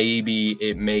 Maybe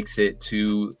it makes it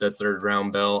to the third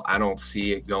round bell. I don't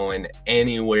see it going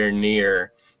anywhere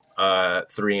near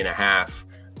 3.5.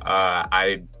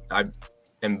 I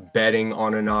am betting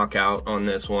on a knockout on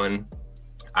this one.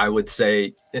 I would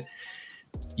say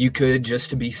you could, just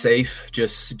to be safe,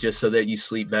 just so that you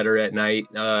sleep better at night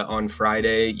on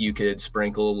Friday, you could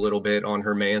sprinkle a little bit on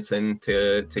Hermansson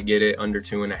to get it under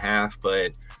 2.5.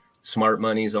 But smart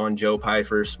money's on Joe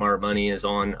Pyfer. Smart money is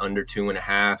on under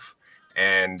 2.5.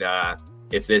 And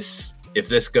if this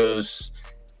goes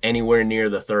anywhere near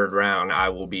the third round, I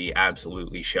will be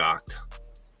absolutely shocked.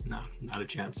 No, not a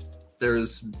chance.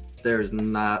 There's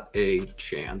not a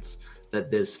chance that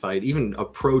this fight even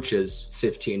approaches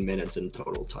 15 minutes in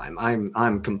total time.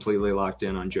 I'm completely locked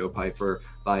in on Joe Pyfer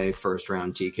by first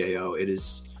round TKO.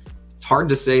 It's hard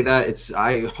to say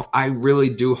that. I really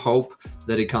do hope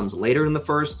that it comes later in the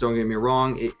first. Don't get me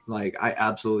wrong. I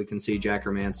absolutely can see Jack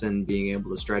Hermansson being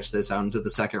able to stretch this out into the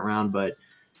second round, but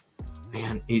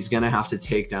man, he's going to have to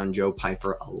take down Joe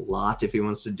Pyfer a lot if he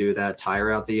wants to do that,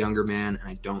 tire out the younger man. And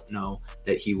I don't know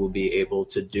that he will be able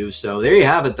to do so. There you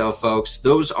have it, though, folks.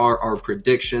 Those are our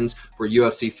predictions for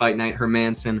UFC Fight Night,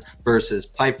 Hermansson versus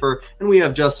Pyfer. And we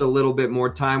have just a little bit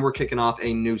more time. We're kicking off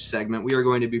a new segment. We are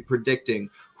going to be predicting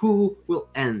who will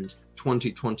end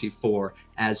 2024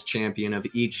 as champion of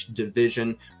each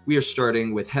division. We are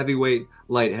starting with heavyweight,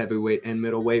 light heavyweight, and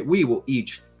middleweight. We will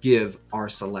each give our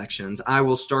selections. I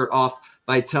will start off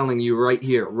by telling you right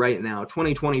here, right now,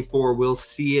 2024 will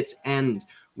see its end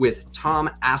with Tom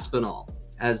Aspinall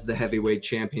as the heavyweight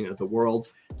champion of the world,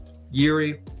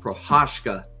 Yuri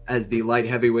Prochazka as the light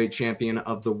heavyweight champion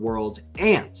of the world,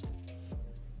 and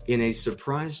in a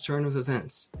surprise turn of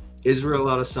events, Israel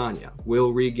Adesanya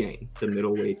will regain the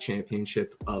middleweight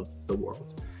championship of the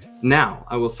world. Now,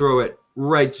 I will throw it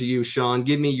right to you, Sean.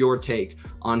 Give me your take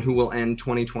on who will end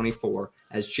 2024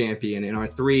 as champion in our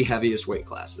 3 heaviest weight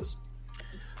classes.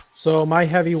 So my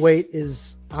heavyweight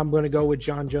is, I'm going to go with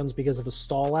John Jones because of a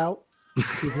stall out.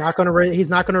 He's not going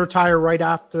to retire right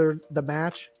after the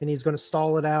match, and he's going to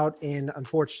stall it out. And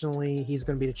unfortunately, he's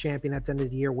going to be the champion at the end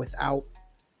of the year without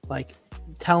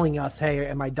telling us, hey,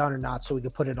 am I done or not? So we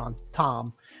could put it on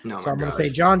Tom. So I'm going to say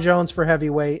John Jones for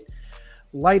heavyweight.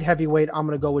 Light heavyweight, I'm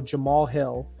going to go with Jamal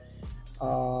Hill.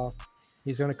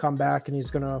 He's going to come back and he's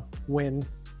going to win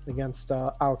against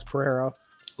Alex Pereira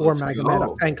or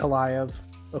Magomed Ankalaev,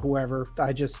 whoever.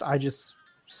 I just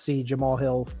see Jamal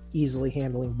Hill easily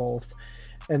handling both.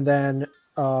 And then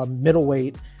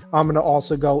middleweight, I'm going to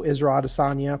also go Israel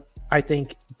Adesanya. I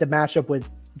think the matchup with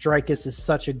Dreykus is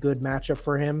such a good matchup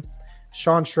for him.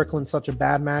 Sean Strickland's such a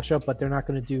bad matchup, but they're not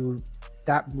going to do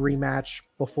that rematch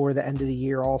before the end of the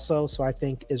year also. So I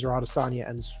think Israel Adesanya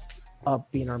ends up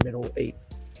being our middleweight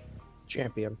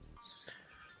champion.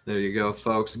 There you go,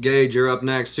 folks. Gage, you're up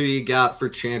next. Who you got for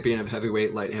champion of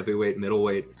heavyweight, light heavyweight,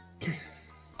 middleweight?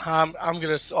 I'm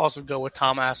going to also go with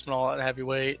Tom Aspinall at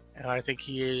heavyweight, and I think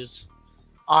he is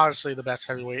honestly the best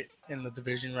heavyweight in the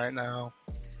division right now.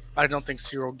 I don't think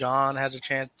Cyril Gahn has a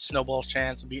chance, snowball's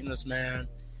chance of beating this man.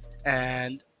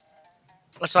 And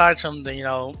aside from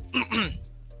the,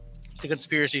 the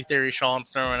conspiracy theory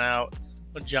Sean's throwing out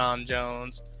with John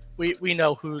Jones, we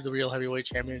know who the real heavyweight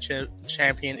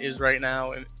champion is right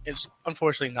now, and it's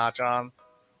unfortunately not John.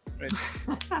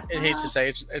 It hates to say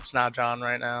it's not John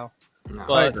right now. No,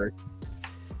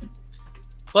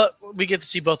 but we get to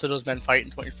see both of those men fight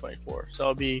in 2024, so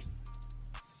it'll be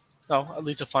at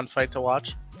least a fun fight to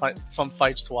watch. Fun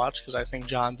fights to watch, because I think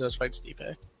John does fight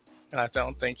Stipe, and I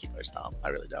don't think he fights Tom. I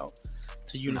really don't.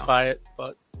 To unify it,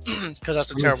 but because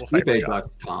that's a terrible fight for John.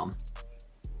 Tom.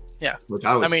 Yeah,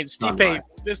 Stipe.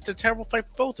 This is a terrible fight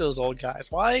for both of those old guys.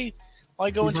 Why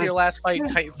go into your last fight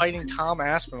fighting Tom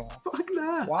Aspinall? Fuck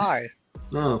that. Why?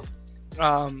 No.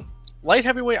 Light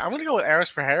heavyweight, I'm going to go with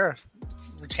Alex Pereira,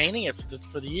 retaining it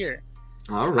for the year.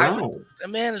 All right. The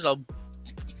man is a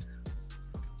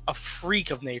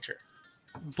freak of nature.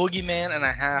 Boogeyman and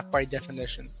a half by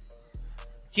definition.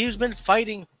 He's been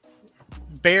fighting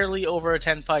barely over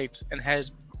 10 fights and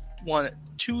has won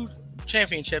 2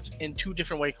 championships in 2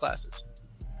 different weight classes.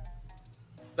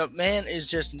 The man is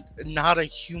just not a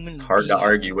human Hard being. to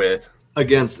argue with.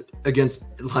 Against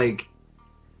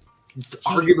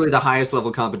arguably the highest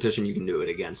level competition you can do it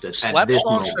against. Slept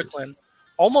Sean Strickland,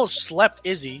 almost slept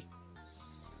Izzy,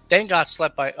 then got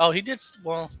slept by...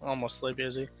 almost slept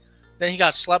Izzy. Then he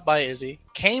got slept by Izzy,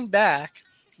 came back,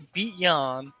 beat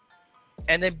Jan,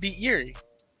 and then beat Yuri.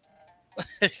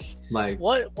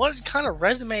 What kind of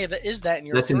resume is that in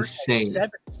your first 7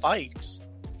 fights?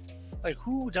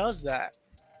 Who does that?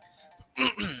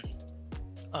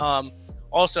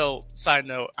 Also, side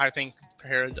note, I think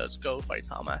Pereira does go fight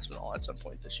Tom Aspinall at some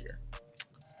point this year.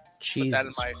 Put that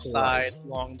in my side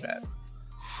long bet.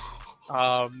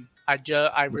 I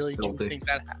really do think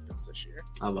that happens this year.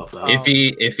 I love that.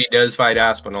 If he does fight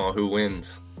Aspinall, who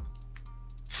wins?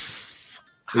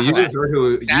 You just heard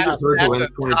who wins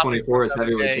 2024 as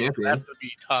heavyweight champion. That's gonna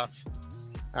be tough.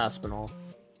 Aspinall.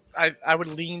 I would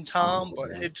lean Tom,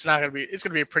 but it's not gonna be. It's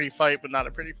gonna be a pretty fight, but not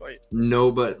a pretty fight.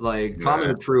 No, but Tom is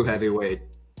a true heavyweight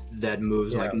that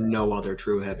moves like no other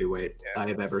true heavyweight I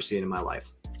have ever seen in my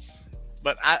life.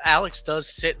 But Alex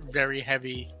does sit very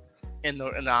heavy in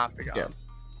the octagon,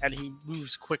 and he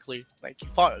moves quickly. He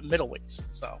fought middleweights,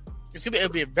 so it'll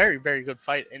be a very, very good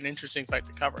fight, an interesting fight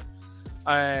to cover.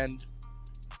 And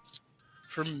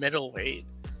for middleweight,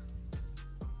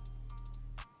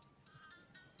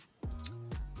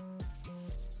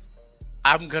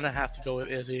 I'm gonna have to go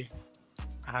with Izzy.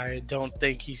 I don't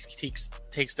think he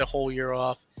takes the whole year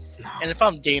off. No. And if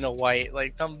I'm Dana White,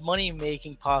 the money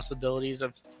making possibilities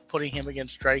of putting him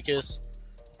against Strikers,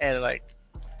 and like,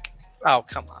 oh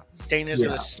come on, Dana's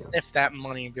gonna sniff that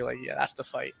money and be like, yeah, that's the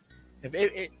fight. If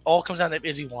it all comes down to if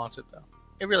Izzy wants it, though.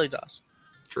 It really does.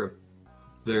 True.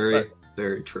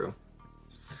 Very true.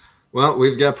 Well,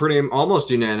 we've got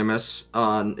almost unanimous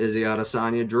on Izzy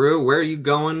Adesanya. Drew, where are you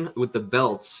going with the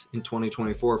belts in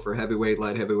 2024 for heavyweight,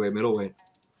 light heavyweight, middleweight?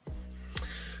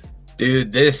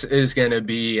 Dude, this is going to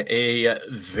be a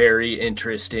very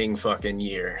interesting fucking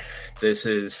year.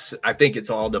 I think it's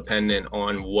all dependent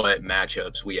on what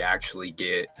matchups we actually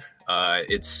get.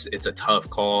 It's a tough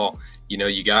call. You know,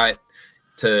 you got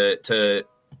to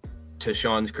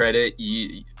Sean's credit,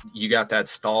 you got that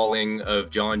stalling of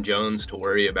John Jones to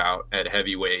worry about at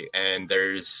heavyweight. And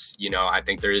there's, I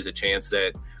think there is a chance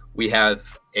that we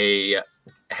have a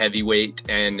heavyweight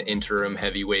and interim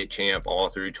heavyweight champ all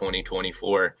through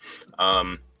 2024.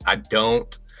 I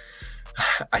don't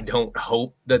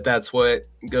hope that that's what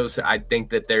goes. I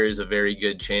think that there is a very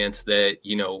good chance that,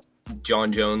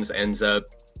 John Jones ends up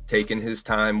taking his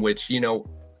time, which,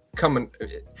 coming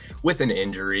with an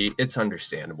injury, it's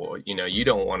understandable. You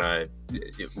don't want to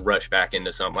rush back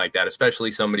into something like that, especially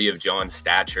somebody of John's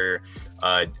stature,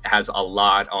 has a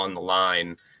lot on the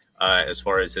line as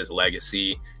far as his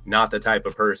legacy. Not the type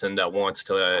of person that wants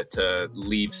to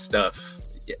leave stuff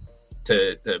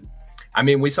I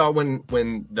mean, we saw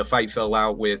when the fight fell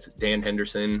out with Dan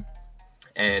Henderson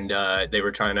and they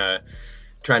were trying to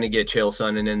get Chael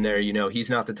Sonnen in there. He's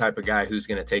not the type of guy who's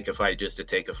going to take a fight just to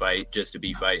take a fight, just to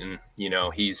be fighting.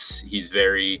 He's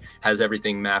has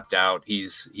everything mapped out.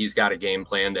 He's got a game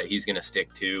plan that he's going to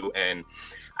stick to. And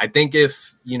I think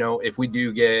if we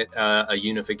do get a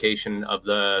unification of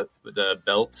the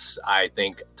belts, I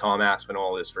think Tom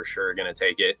Aspinall is for sure going to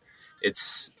take it.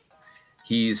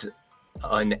 He's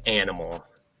an animal.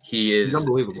 He's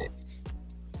unbelievable.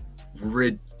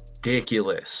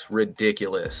 Ridiculous.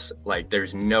 Like,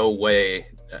 there's no way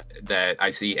that I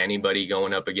see anybody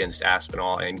going up against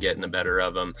Aspinall and getting the better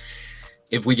of him.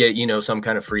 If we get, some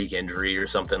kind of freak injury or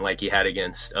something like he had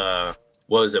against, what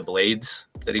was it, Blades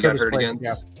that he got hurt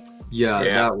against? Yeah,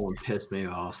 that one pissed me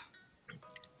off.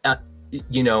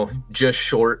 Just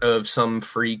short of some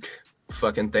freak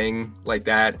fucking thing like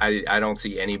that, I don't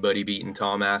see anybody beating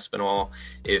Tom Aspinall.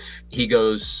 If he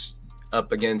goes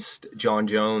up against John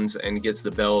Jones and gets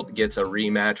the belt, gets a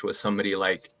rematch with somebody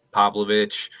like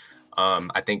Pavlovich,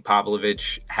 I think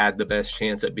Pavlovich had the best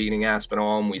chance at beating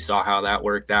Aspinall, and we saw how that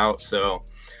worked out. So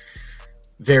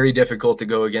very difficult to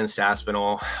go against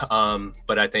Aspinall.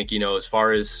 But I think, as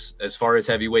far as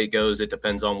heavyweight goes, it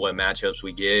depends on what matchups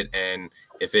we get. And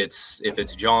if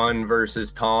it's John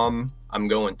versus Tom, I'm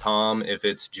going Tom. If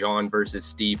it's John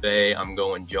versus Stipe, I'm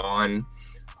going John.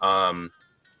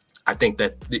 I think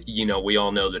that, we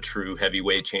all know the true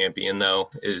heavyweight champion,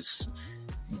 though,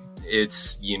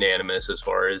 it's unanimous as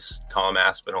far as Tom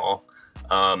Aspinall.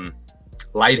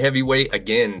 Light heavyweight,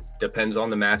 again, depends on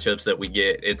the matchups that we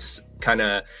get. It's kind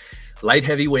of light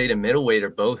heavyweight and middleweight are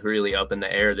both really up in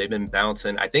the air. They've been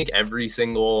bouncing. I think every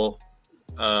single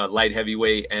light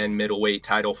heavyweight and middleweight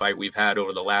title fight we've had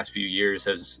over the last few years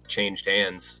has changed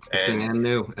hands. It's been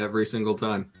new every single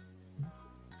time.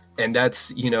 And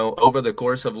that's, over the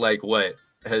course of what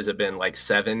has it been,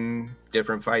 7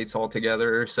 different fights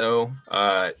altogether or so,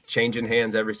 changing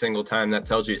hands every single time. That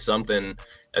tells you something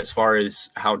as far as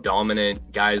how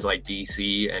dominant guys like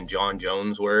DC and John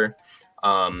Jones were.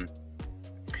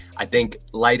 I think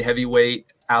light heavyweight,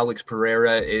 Alex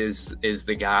Pereira is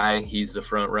the guy. He's the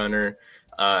front runner.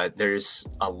 There's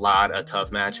a lot of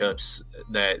tough matchups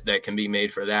that can be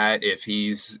made for that. If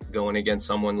he's going against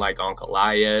someone like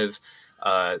Ankalaev,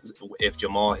 if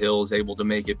Jamal Hill is able to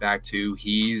make it back to,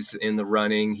 he's in the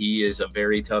running. He is a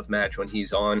very tough match when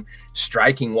he's on.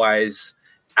 Striking wise,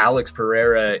 Alex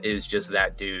Pereira is just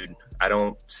that dude. I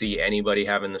don't see anybody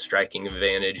having the striking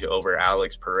advantage over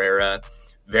Alex Pereira.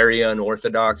 Very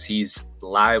unorthodox. He's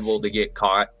liable to get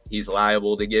caught. He's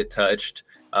liable to get touched.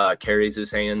 Carries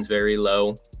his hands very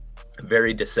low.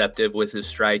 Very deceptive with his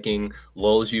striking.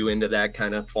 Lulls you into that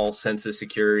kind of false sense of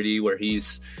security where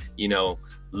he's,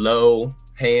 low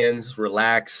hands,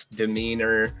 relaxed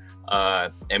demeanor.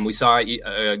 And we saw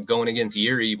going against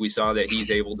Yuri, we saw that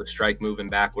he's able to strike moving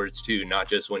backwards too, not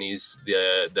just when he's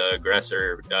the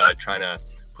aggressor trying to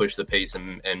push the pace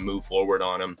and move forward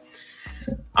on him.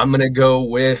 I'm gonna go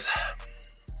with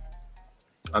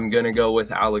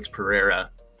Alex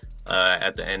Pereira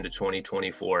at the end of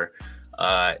 2024.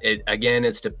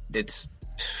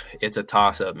 It's a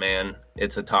toss-up, man.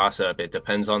 It's a toss-up. It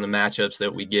depends on the matchups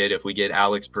that we get. If we get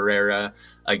Alex Pereira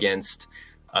against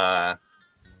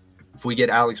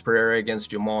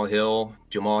Jamal Hill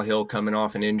coming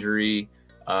off an injury,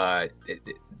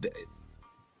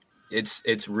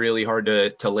 it's really hard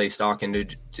to lay stock into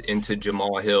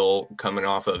Jamal Hill coming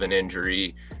off of an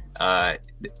injury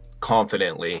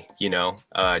confidently.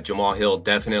 Jamal Hill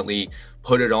definitely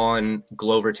put it on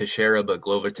Glover Teixeira, but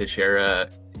Glover Teixeira,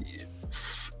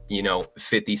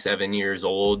 57 years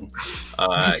old.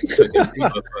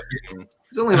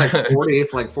 He's only like 40,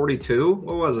 like 42.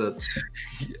 What was it?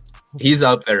 He's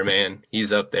up there, man.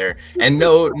 He's up there. And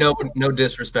no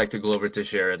disrespect to Glover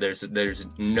Teixeira. There's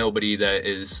nobody that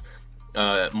is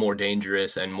more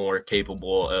dangerous and more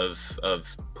capable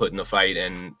of putting the fight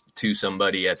in to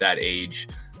somebody at that age.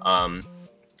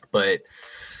 But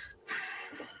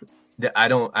I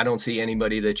don't see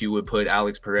anybody that you would put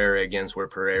Alex Pereira against, where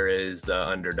Pereira is the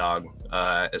underdog,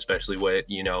 especially what,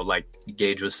 like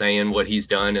Gage was saying, what he's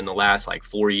done in the last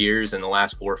 4 years. In the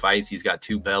last 4 fights, he's got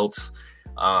 2 belts.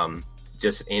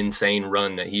 Just insane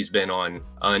run that he's been on,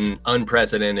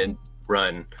 unprecedented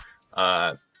run.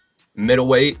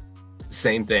 Middleweight,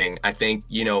 same thing. I think,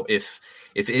 if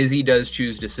Izzy does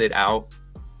choose to sit out,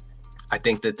 I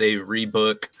think that they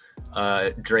rebook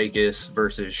Dracus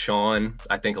versus Sean.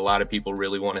 I think a lot of people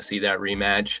really want to see that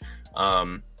rematch.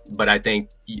 But I think,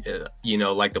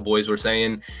 like the boys were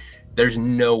saying, there's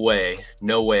no way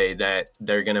that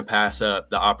they're going to pass up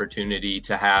the opportunity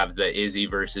to have the Izzy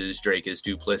versus Dracus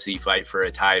du Plessis fight for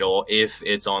a title if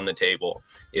it's on the table.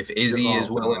 If Izzy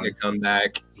is willing to come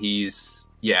back,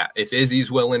 if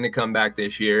Izzy's willing to come back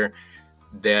this year,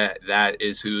 that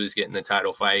is who is getting the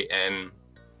title fight. And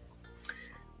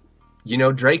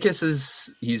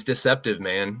Dracus he's deceptive,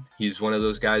 man. He's one of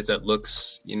those guys that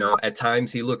looks, at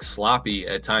times he looks sloppy.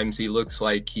 At times he looks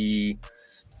like he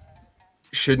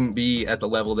shouldn't be at the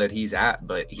level that he's at,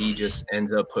 but he just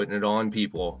ends up putting it on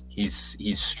people. He's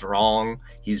strong,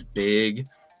 he's big,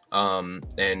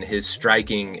 and his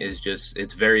striking is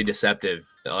it's very deceptive.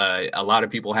 A lot of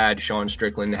people had Sean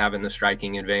Strickland having the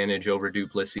striking advantage over du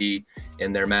Plessis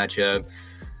in their matchup.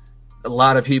 A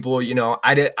lot of people,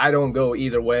 I don't go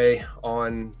either way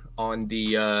on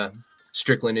the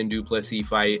Strickland and du Plessis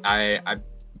fight. I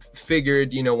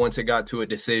figured, once it got to a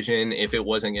decision, if it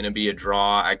wasn't going to be a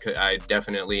draw, I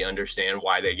definitely understand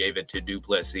why they gave it to du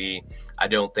Plessis. I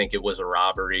don't think it was a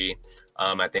robbery.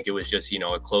 I think it was just,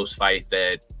 a close fight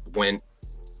that went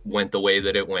the way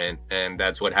that it went. And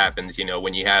that's what happens,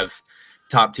 when you have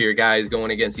top tier guys going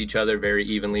against each other, very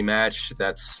evenly matched.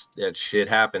 That shit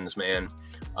happens, man.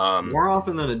 More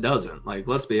often than it doesn't.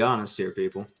 Let's be honest here,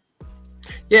 people.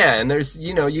 Yeah, and there's,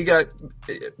 you got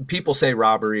people say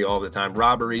robbery all the time.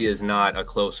 Robbery is not a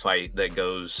close fight that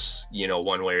goes,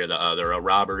 one way or the other. A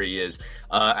robbery is,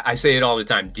 I say it all the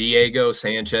time, Diego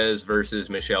Sanchez versus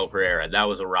Michel Pereira. That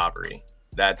was a robbery.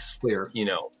 That's clear.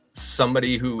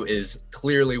 Somebody who is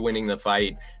clearly winning the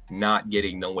fight, not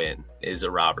getting the win is a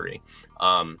robbery.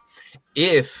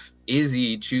 If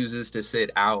Izzy chooses to sit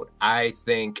out, I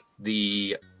think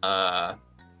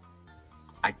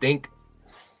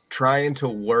trying to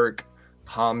work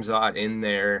Khamzat in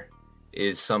there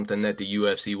is something that the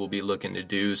UFC will be looking to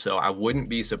do. So I wouldn't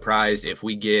be surprised if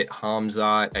we get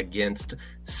Khamzat against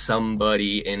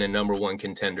somebody in a number 1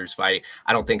 contenders fight.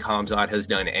 I don't think Khamzat has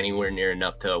done anywhere near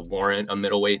enough to warrant a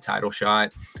middleweight title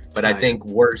shot. But I think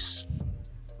worst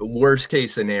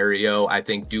case scenario, I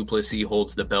think du Plessis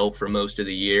holds the belt for most of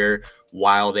the year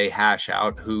while they hash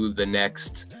out who the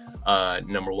next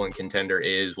number 1 contender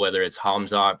is, whether it's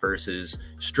Khamzat versus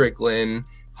Strickland,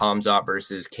 Khamzat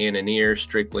versus Cannonier,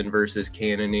 Strickland versus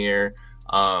Cannonier.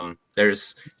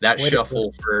 There's that Whittaker.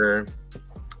 Shuffle for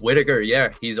Whittaker. Yeah,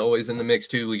 he's always in the mix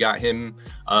too. We got him.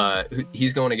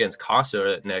 He's going against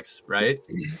Costa next, right?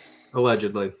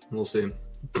 Allegedly. We'll see.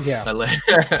 Yeah.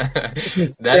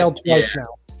 It's failed twice now.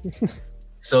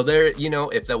 So there,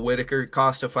 if the Whittaker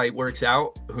Costa fight works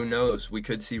out, who knows? We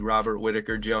could see Robert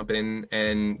Whittaker jump in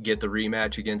and get the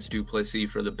rematch against du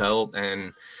Plessis for the belt.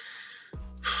 And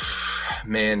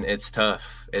man, it's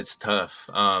tough. It's tough.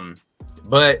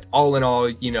 But all in all,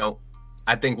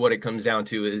 I think what it comes down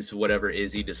to is whatever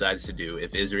Izzy decides to do.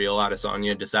 If Israel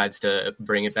Adesanya decides to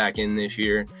bring it back in this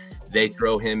year, they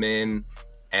throw him in.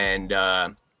 And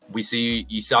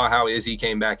you saw how Izzy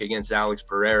came back against Alex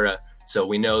Pereira. So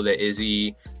we know that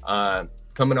Izzy,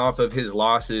 coming off of his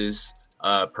losses,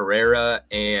 Pereira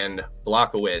and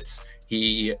Blachowicz,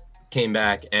 he came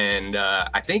back and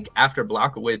I think after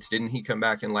Blachowicz, didn't he come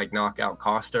back and knock out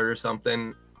Costa or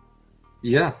something?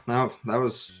 Yeah, no,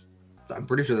 I'm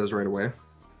pretty sure that was right away.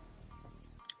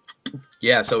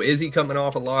 Yeah, so Izzy coming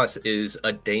off a loss is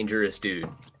a dangerous dude.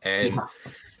 And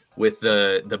with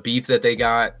the beef that they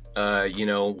got,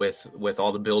 with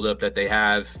all the buildup that they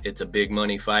have, it's a big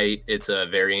money fight. It's a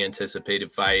very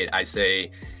anticipated fight. I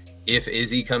say if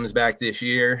Izzy comes back this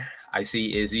year, I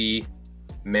see Izzy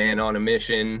man on a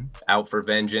mission, out for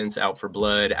vengeance, out for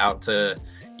blood, out to,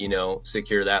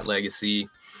 secure that legacy.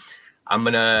 I'm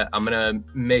gonna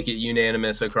make it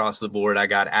unanimous across the board. I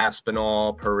got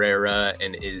Aspinall, Pereira,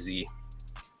 and Izzy.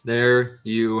 There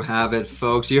you have it,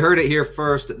 folks. You heard it here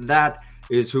first. That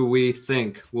is who we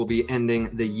think will be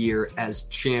ending the year as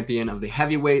champion of the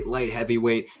heavyweight, light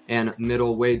heavyweight, and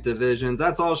middleweight divisions.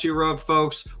 That's all she wrote,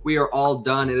 folks. We are all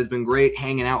done. It has been great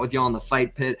hanging out with y'all in the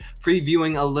Fight Pit,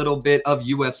 previewing a little bit of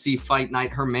UFC Fight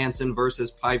Night, Hermansson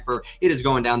versus Pyfer. It is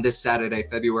going down this Saturday,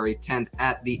 February 10th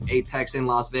at the Apex in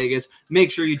Las Vegas.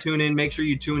 Make sure you tune in. Make sure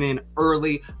you tune in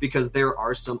early because there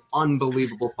are some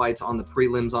unbelievable fights on the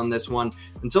prelims on this one.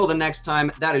 Until the next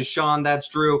time, that is Sean. That's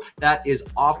Drew. That is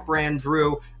Off-Brand Drew.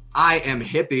 I am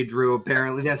Hippie Drew,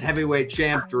 apparently. That's Heavyweight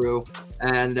Champ Drew.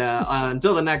 And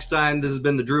until the next time, this has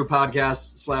been the Drew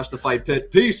Podcast / The Fight Pit.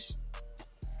 Peace.